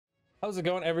How's it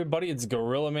going, everybody? It's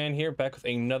Gorillaman here, back with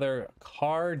another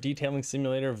car detailing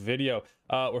simulator video.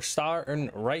 We're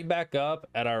starting right back up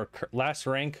at our last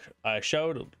rank I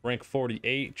showed, rank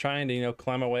 48, trying to,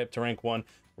 climb our way up to rank 1,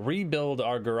 rebuild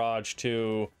our garage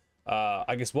to,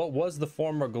 I guess, what was the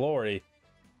former glory.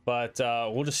 But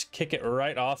we'll just kick it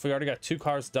right off. We already got 2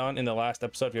 cars done in the last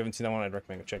episode. If you haven't seen that one, I'd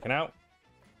recommend checking out.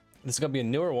 This is going to be a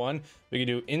newer one. We can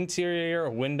do interior,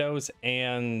 windows,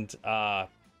 and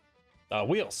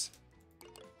wheels.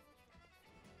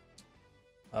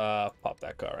 Pop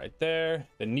that car right there.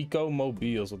 The Nico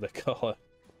Mobile's what they call it.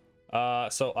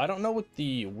 So I don't know what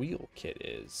the wheel kit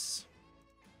is.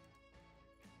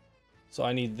 So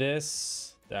I need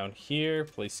this down here,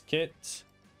 place kit.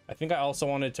 I think I also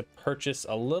wanted to purchase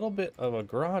a little bit of a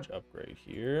garage upgrade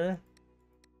here.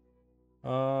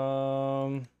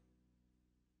 New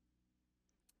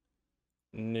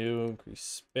increase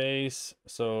space.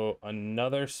 So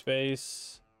another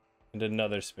space and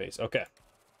another space. Okay.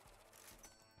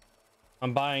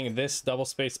 I'm buying this double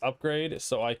space upgrade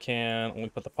so I can only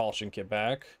put the polishing kit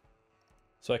back.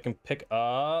 So I can pick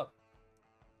up,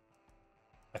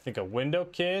 I think, a window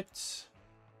kit.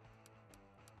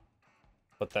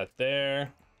 Put that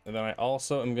there. And then I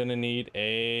also am going to need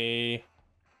a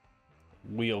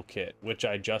wheel kit, which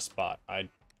I just bought.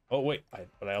 Oh, wait,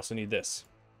 but I also need this.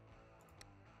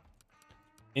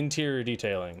 Interior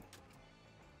detailing.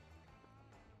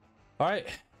 All right.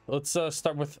 Let's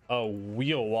start with a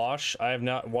wheel wash. I have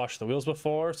not washed the wheels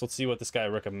before, so let's see what this guy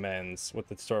recommends, what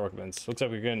the store recommends. Looks like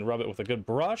we're going to rub it with a good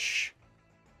brush.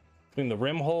 Clean the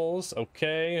rim holes,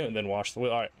 okay, and then wash the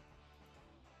wheel. All right.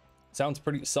 Sounds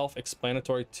pretty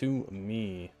self-explanatory to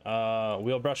me.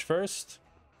 Wheel brush first.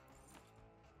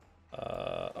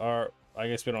 Or I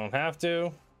guess we don't have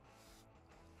to.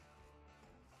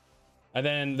 And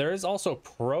then there is also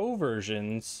pro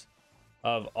versions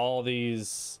of all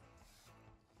these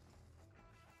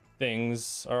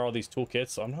things, or all these toolkits,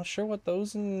 so I'm not sure what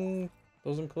those include.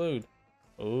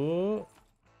 Oh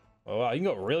wow, you can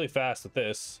go really fast with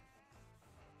this.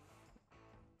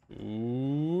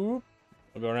 Ooh,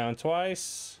 we'll go around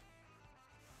twice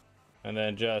and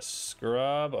then just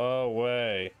scrub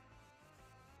away.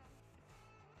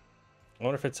 I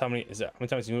wonder if it's how many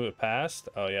times you move it past.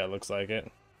 Oh yeah, it looks like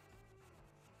it.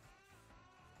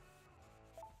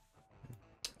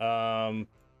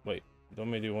 Wait,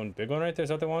 don't we do one big one right there? Is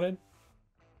that what they wanted?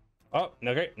 Oh,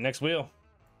 okay, next wheel.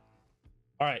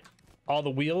 All right, all the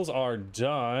wheels are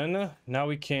done. Now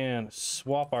we can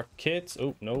swap our kits.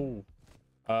 Oh no,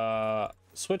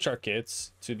 switch our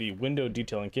kits to the window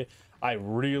detailing kit. I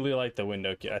really like the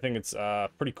window kit. I think it's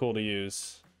pretty cool to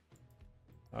use.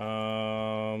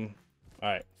 All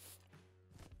right,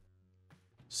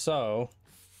 so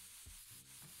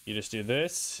you just do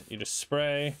this, you just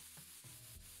spray.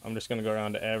 I'm just gonna go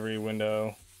around to every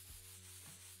window.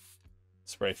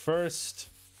 Spray first.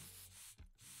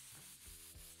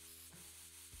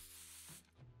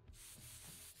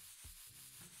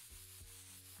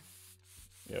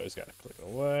 You always gotta click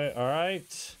away. All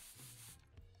right.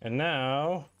 And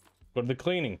now go to the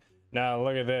cleaning. Now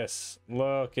look at this.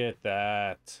 Look at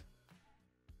that.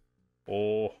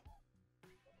 Oh.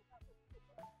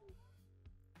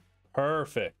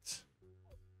 Perfect.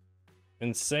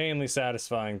 Insanely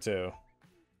satisfying too.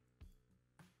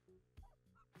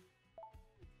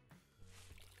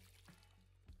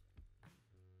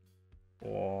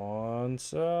 One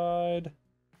side.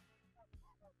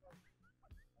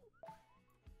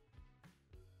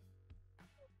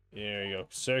 There you go.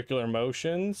 Circular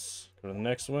motions. Go to the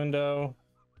next window.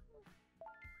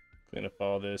 Clean up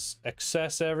all this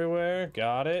excess everywhere.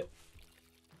 Got it.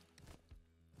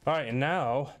 All right, and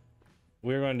now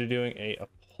we're going to doing a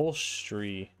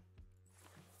upholstery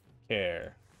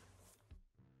care.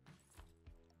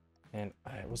 And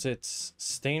was it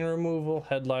stain removal,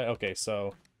 headlight? Okay,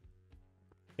 so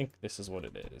I think this is what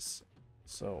it is.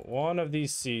 So one of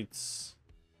these seats,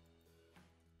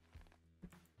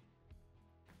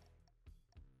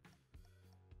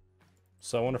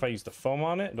 so I wonder if I use the foam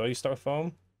on it. Do I use start with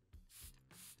foam?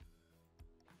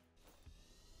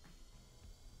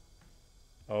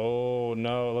 Oh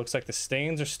no, it looks like the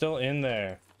stains are still in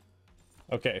there.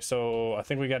 Okay, so I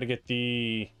think we got to get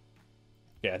the,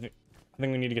 yeah, I think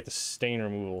we need to get the stain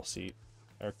removal seat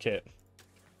or kit.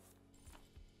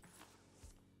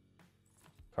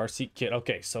 Car seat kit.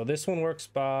 Okay, so this one works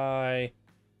by,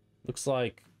 looks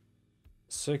like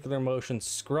circular motion,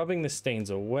 scrubbing the stains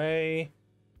away,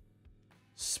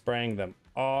 spraying them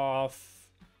off.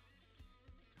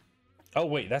 Oh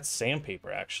wait, that's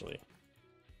sandpaper actually.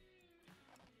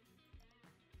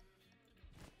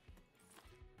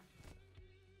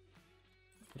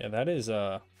 Yeah, that is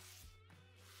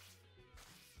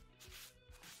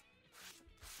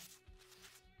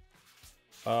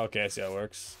Okay, I see how it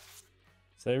works.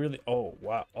 So they really, oh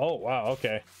wow,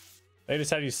 okay. They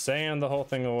just have you sand the whole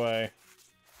thing away.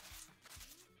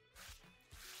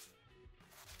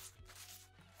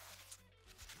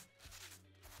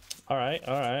 All right,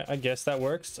 I guess that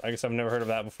works. I guess I've never heard of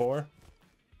that before.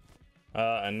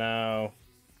 And now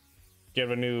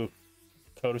give a new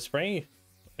coat of spray,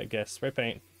 I guess, spray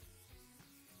paint.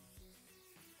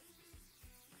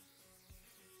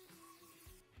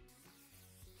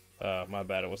 My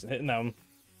bad, it wasn't hitting them.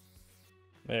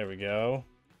 There we go.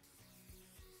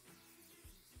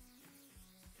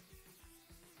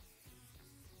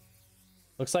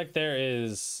 Looks like there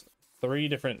is 3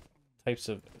 different types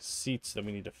of seats that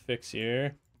we need to fix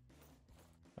here.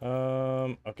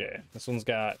 Okay, this one's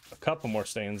got a couple more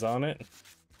stains on it.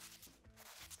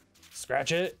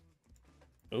 Scratch it.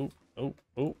 Oh,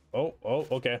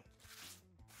 okay.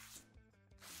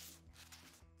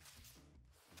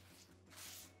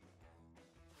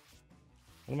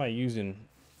 What am I using?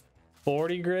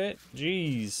 40 grit?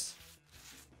 Jeez.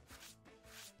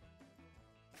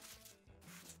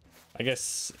 I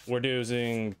guess we're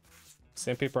using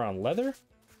sandpaper on leather?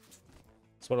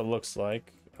 That's what it looks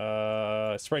like.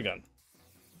 Spray gun.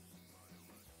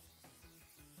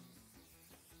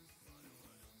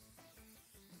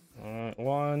 Alright,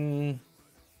 1,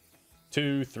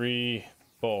 2, 3,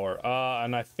 4.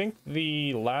 And I think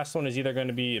the last one is either going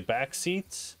to be back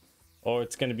seats or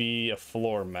it's going to be a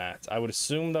floor mat. I would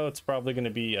assume, though, it's probably going to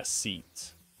be a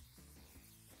seat.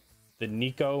 The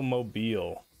Nico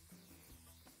Mobile.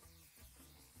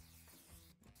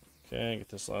 Okay, get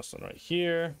this last one right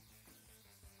here.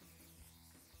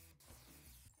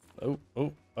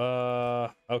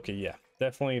 Okay, yeah,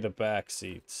 definitely the back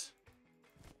seats.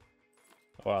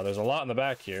 Wow, there's a lot in the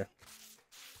back here.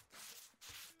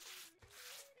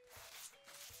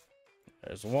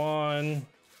 There's 1.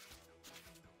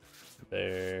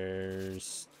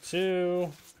 There's 2.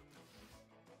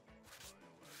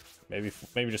 Maybe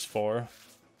just 4. I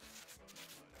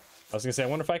was gonna say, I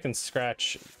wonder if I can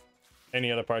scratch any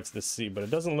other parts of the seat, but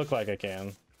it doesn't look like I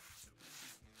can.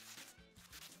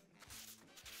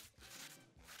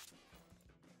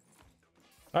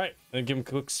 All right, and give him a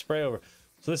quick spray over.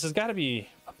 So this has got to be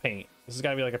a paint. This has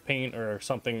got to be like a paint or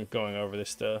something going over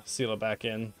this to seal it back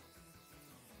in.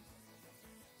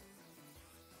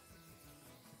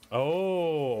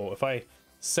 Oh, if I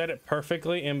set it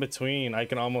perfectly in between, I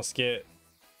can almost get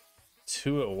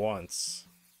 2 at once.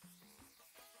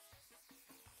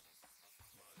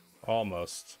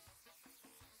 Almost.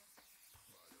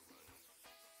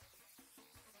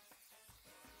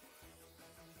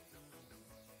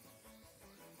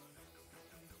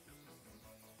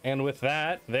 And with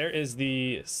that, there is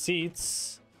the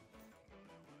seats.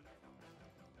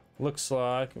 Looks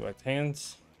like, with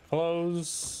hands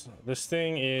close, this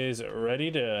thing is ready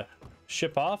to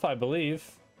ship off, I believe.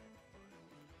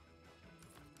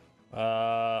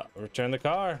 Return the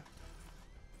car.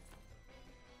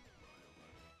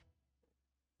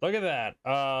 Look at that.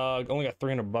 Only got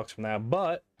 300 bucks from that,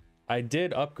 but I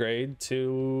did upgrade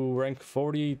to rank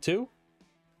 42.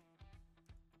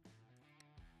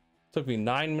 Took me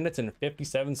 9 minutes and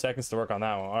 57 seconds to work on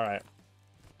that one. All right.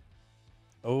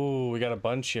 Oh, we got a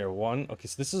bunch here. One. Okay,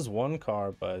 so this is one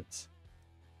car, but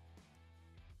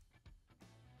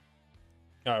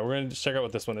all right, we're gonna just check out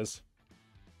what this one is.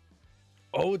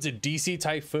 Oh, it's a DC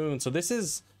Typhoon. So this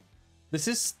is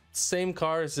same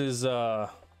cars as Car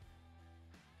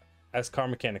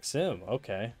Mechanic Sim.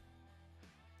 Okay.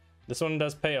 This one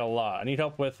does pay a lot. I need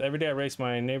help with every day I race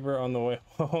my neighbor on the way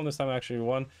home. This time I actually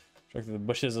won. The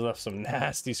bushes left some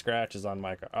nasty scratches on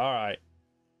my car. All right,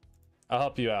 I'll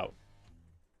help you out.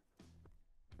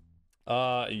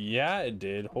 Yeah, it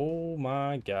did. Oh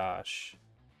my gosh.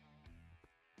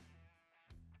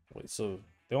 Wait, so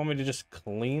they want me to just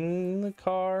clean the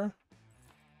car?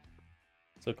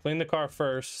 So clean the car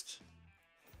first.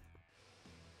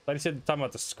 Like I said, talking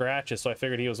about the scratches, so I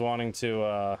figured he was wanting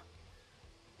to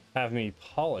have me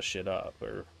polish it up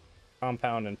or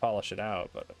compound and polish it out,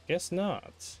 but I guess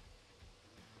not.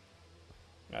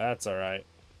 That's all right.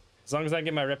 As long as I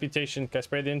get my reputation. Can I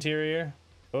spray the interior?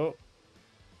 Oh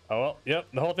well, yep,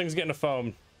 the whole thing's getting a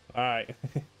foam. All right.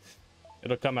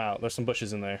 It'll come out. There's some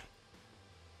bushes in there.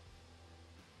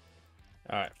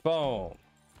 All right, foam.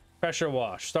 Pressure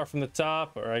wash. Start from the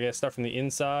top, or I guess start from the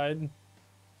inside.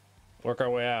 Work our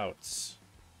way out.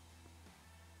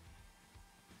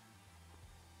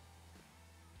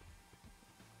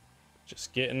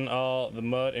 Just getting all the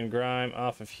mud and grime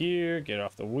off of here. Get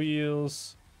off the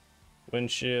wheels.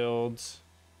 Windshield.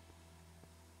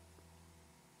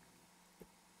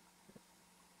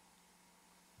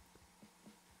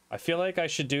 I feel like I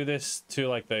should do this to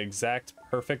like the exact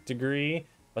perfect degree,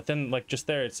 but then like just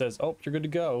there it says, oh, you're good to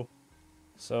go.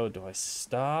 So do I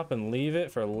stop and leave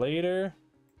it for later?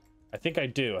 I think I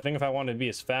do. I think if I want to be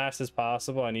as fast as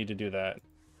possible, I need to do that.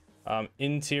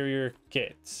 Interior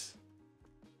kit.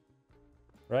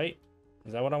 Right?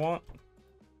 Is that what I want?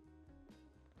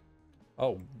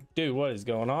 Oh, dude, what is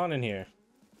going on in here?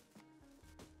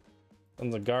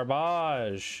 Tons of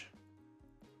garbage.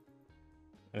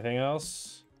 Anything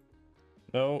else?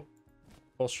 No.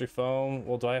 Upholstery foam.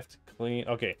 Well, do I have to clean?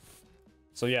 Okay.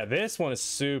 So yeah, this one is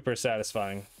super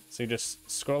satisfying. So you just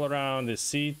scroll around the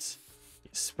seat, you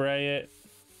spray it,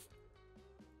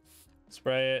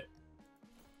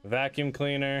 vacuum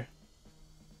cleaner,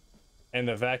 and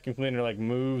the vacuum cleaner like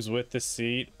moves with the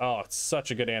seat. Oh, it's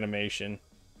such a good animation.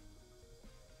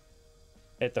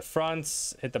 Hit the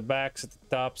fronts, hit the backs, hit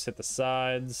the tops, hit the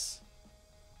sides.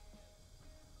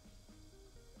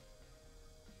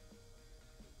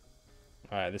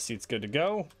 All right, this seat's good to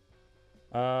go.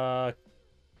 Can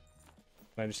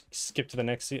I just skip to the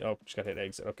next seat? Oh, just gotta hit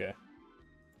exit. Okay.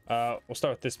 We'll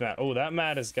start with this mat. Oh, that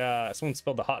mat has got, someone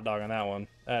spilled the hot dog on that one.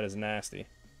 That is nasty.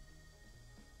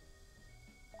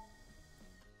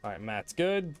 All right, mat's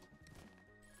good.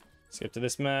 Skip to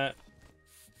this mat.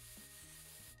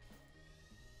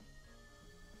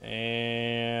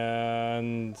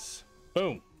 And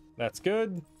boom, that's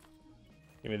good.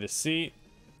 Give me the seat.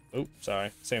 Oh,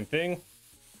 sorry, same thing.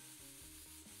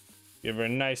 Give her a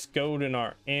nice coat in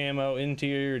our ammo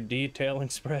interior detailing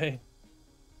spray.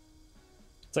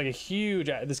 It's like a huge,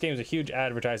 this game is a huge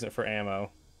advertisement for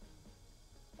ammo.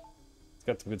 It's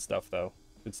got some good stuff though,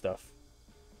 good stuff.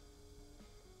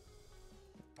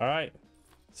 All right,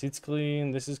 seat's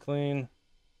clean, this is clean.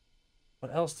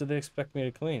 What else did they expect me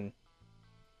to clean?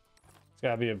 It's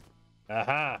gotta be a,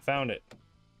 aha, found it.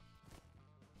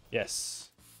 Yes.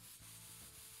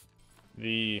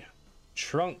 The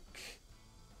trunk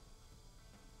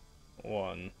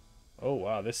one. Oh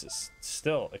wow, this is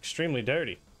still extremely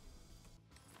dirty.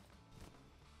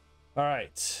 All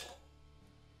right.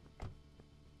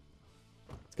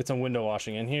 Let's get some window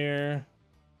washing in here.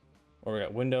 Or we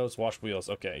got windows, wash wheels.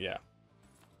 Okay, yeah.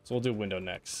 So we'll do window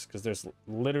next because there's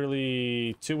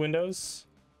literally 2 windows.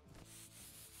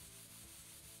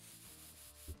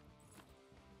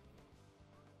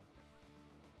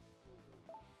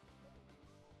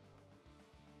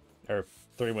 Or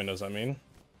 3 windows, I mean.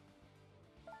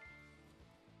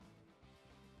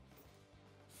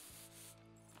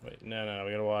 Wait, no,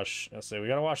 we gotta wash. I'll say we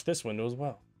gotta wash this window as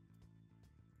well.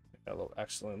 Got a little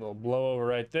excellent little blowover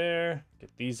right there.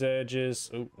 Get these edges.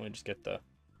 Oh, let me just get the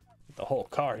whole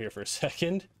car here for a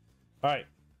second. All right.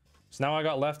 So now all I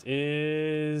got left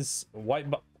is white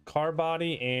car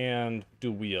body and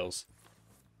do wheels.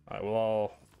 All right. Well,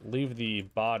 I'll leave the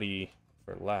body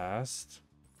for last.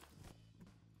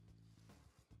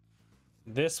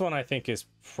 This one I think is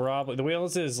probably, the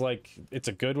wheels is like, it's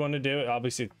a good one to do. It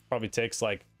obviously probably takes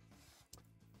like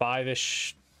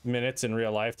 5-ish minutes in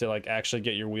real life to like actually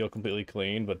get your wheel completely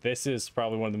clean, but this is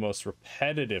probably one of the most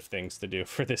repetitive things to do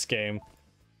for this game,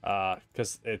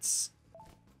 because it's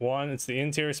the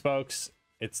interior spokes,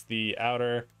 it's the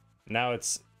outer, now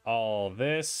it's all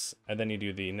this, and then you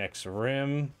do the next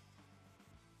rim,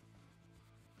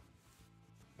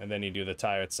 and then you do the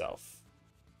tire itself.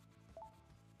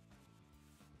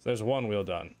 So there's one wheel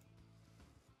done.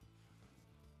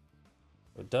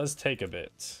 It does take a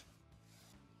bit.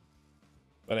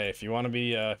 But hey, if you want to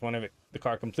be, if you want to have the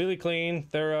car completely clean,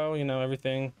 thorough, you know,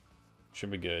 everything should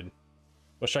be good.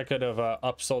 Wish I could have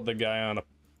upsold the guy on a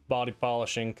body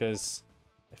polishing, because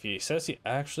if he says he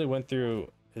actually went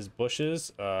through his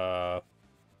bushes, yeah,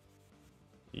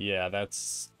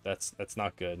 that's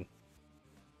not good.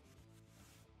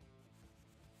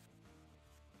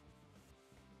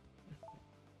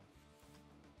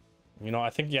 You know, I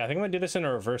think I'm gonna do this in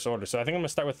a reverse order. So I think I'm gonna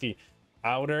start with the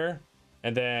outer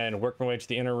and then work my way to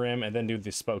the inner rim and then do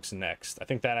the spokes next. I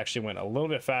think that actually went a little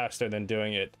bit faster than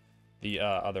doing it the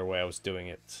other way I was doing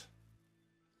it.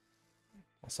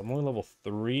 So I'm only level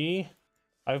 3.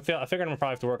 I figured I'm gonna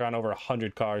probably have to work on over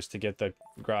 100 cars to get the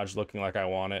garage looking like I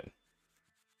want it.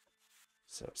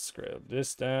 So scrub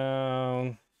this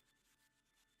down.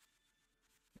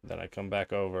 Then I come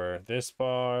back over this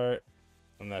part,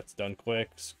 and that's done quick.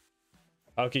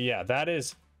 Okay, yeah, that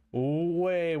is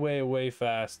way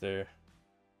faster.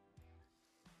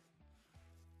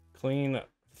 Clean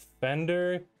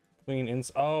fender, clean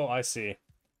ins. Oh, I see.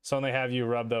 So when they have you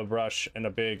rub the brush in a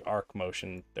big arc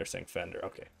motion, they're saying fender.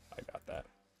 Okay, I got that.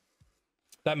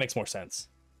 That makes more sense.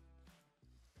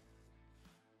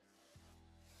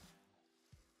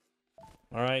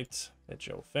 All right, hit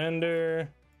your fender.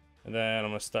 And then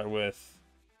I'm gonna start with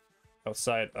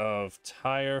outside of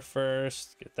tire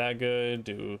first. Get that good.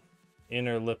 Do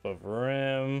inner lip of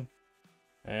rim.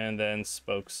 And then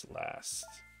spokes last.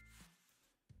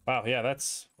 Wow, yeah,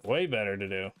 that's way better to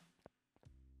do.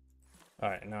 All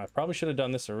right, now I probably should have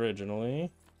done this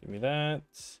originally. Give me that.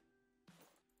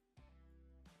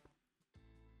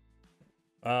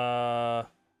 Oh,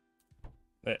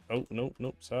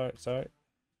 nope, sorry.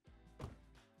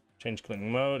 Change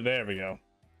clicking mode. There we go.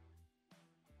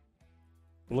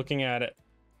 Looking at it.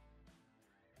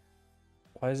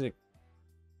 Why is it?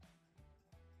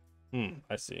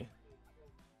 I see.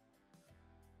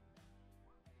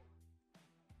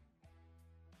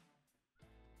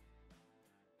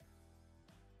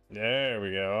 There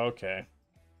we go. Okay.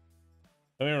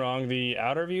 Don't get me wrong, the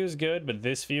outer view is good, but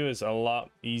this view is a lot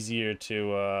easier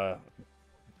to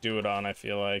do it on, I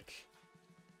feel like.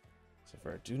 So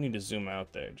I do need to zoom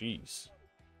out there. Jeez.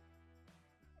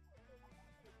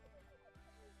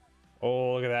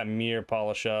 Oh, look at that mirror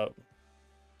polish up.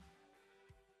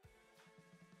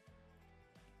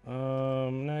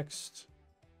 Next.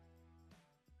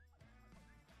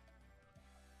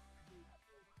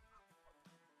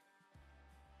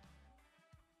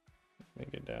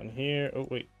 Make it down here. Oh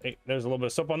wait, hey, there's a little bit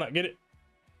of soap on that. Get it.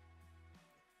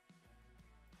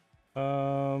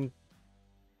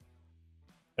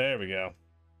 There we go.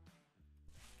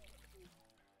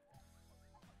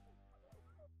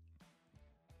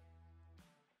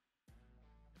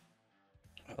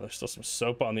 Oh, there's still some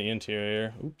soap on the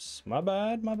interior. Oops, my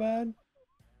bad.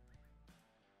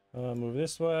 Move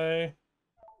this way.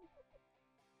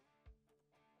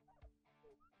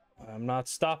 I'm not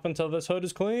stopping until this hood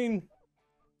is clean.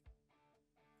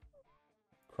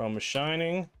 Chrome is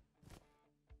shining.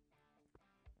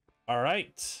 All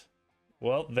right.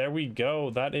 Well, there we go.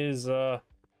 That is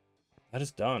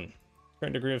done.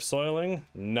 Current degree of soiling,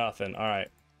 nothing. All right.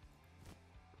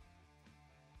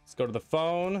 Let's go to the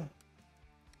phone.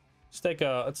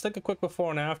 Let's take a quick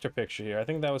before and after picture here. I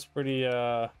think that was pretty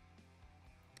oh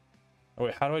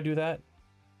wait, how do I do that?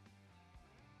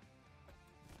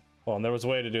 Hold on, there was a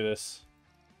way to do this.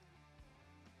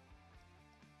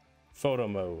 Photo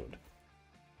mode.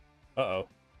 Uh-oh.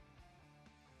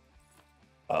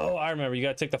 Oh, I remember. You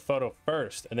gotta take the photo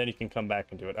first, and then you can come back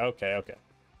and do it. Okay.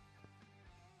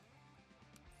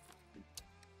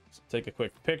 So take a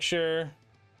quick picture.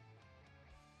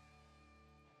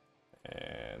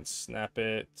 And snap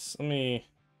it. Let me...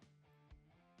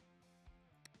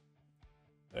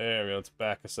 There we go. Let's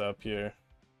back us up here.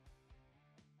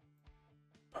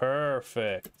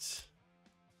 Perfect.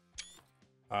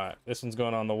 Alright, this one's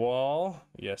going on the wall.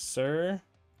 Yes, sir.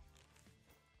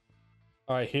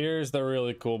 Alright, here's the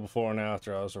really cool before and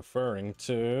after I was referring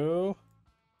to.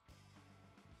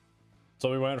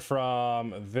 So we went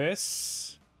from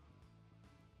this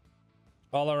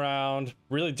all around,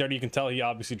 really dirty. You can tell he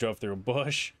obviously drove through a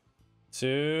bush,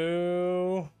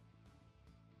 to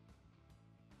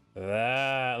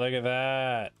that. Look at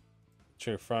that. Put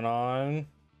your front on.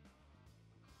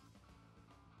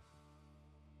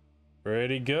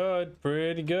 Pretty good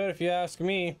if you ask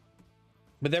me.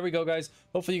 But there we go, guys.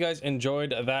 Hopefully you guys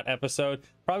enjoyed that episode.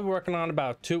 Probably working on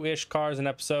about 2-ish cars an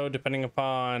episode, depending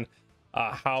upon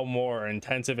how more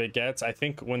intensive it gets. I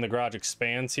think when the garage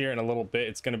expands here in a little bit,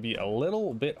 it's going to be a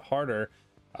little bit harder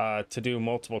to do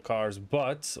multiple cars,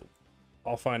 but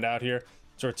I'll find out here.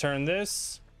 Let's return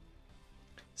this,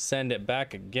 send it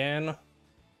back again.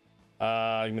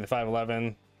 Give me the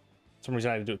 511. For some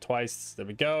reason I had to do it twice. There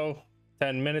we go.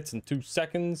 10 minutes and 2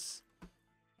 seconds.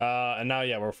 And now,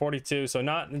 yeah, we're 42. So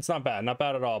it's not bad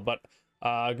at all. But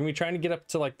gonna be trying to get up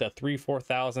to like the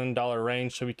 $3,000-$4,000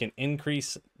 range so we can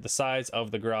increase the size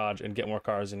of the garage and get more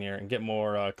cars in here and get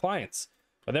more clients.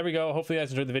 But there we go. Hopefully you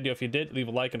guys enjoyed the video. If you did, leave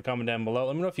a like and comment down below.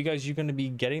 Let me know if you guys are going to be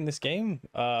getting this game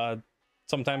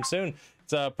sometime soon.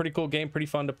 It's a pretty cool game, pretty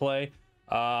fun to play.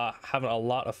 Having a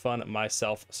lot of fun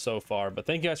myself so far. But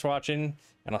thank you guys for watching,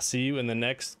 and I'll see you in the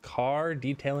next car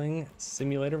detailing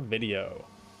simulator video.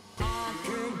 I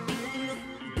can't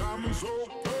believe diamonds so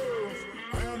earth,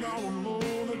 and I will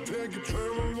take you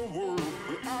traveling the world.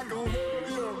 I can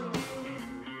love you.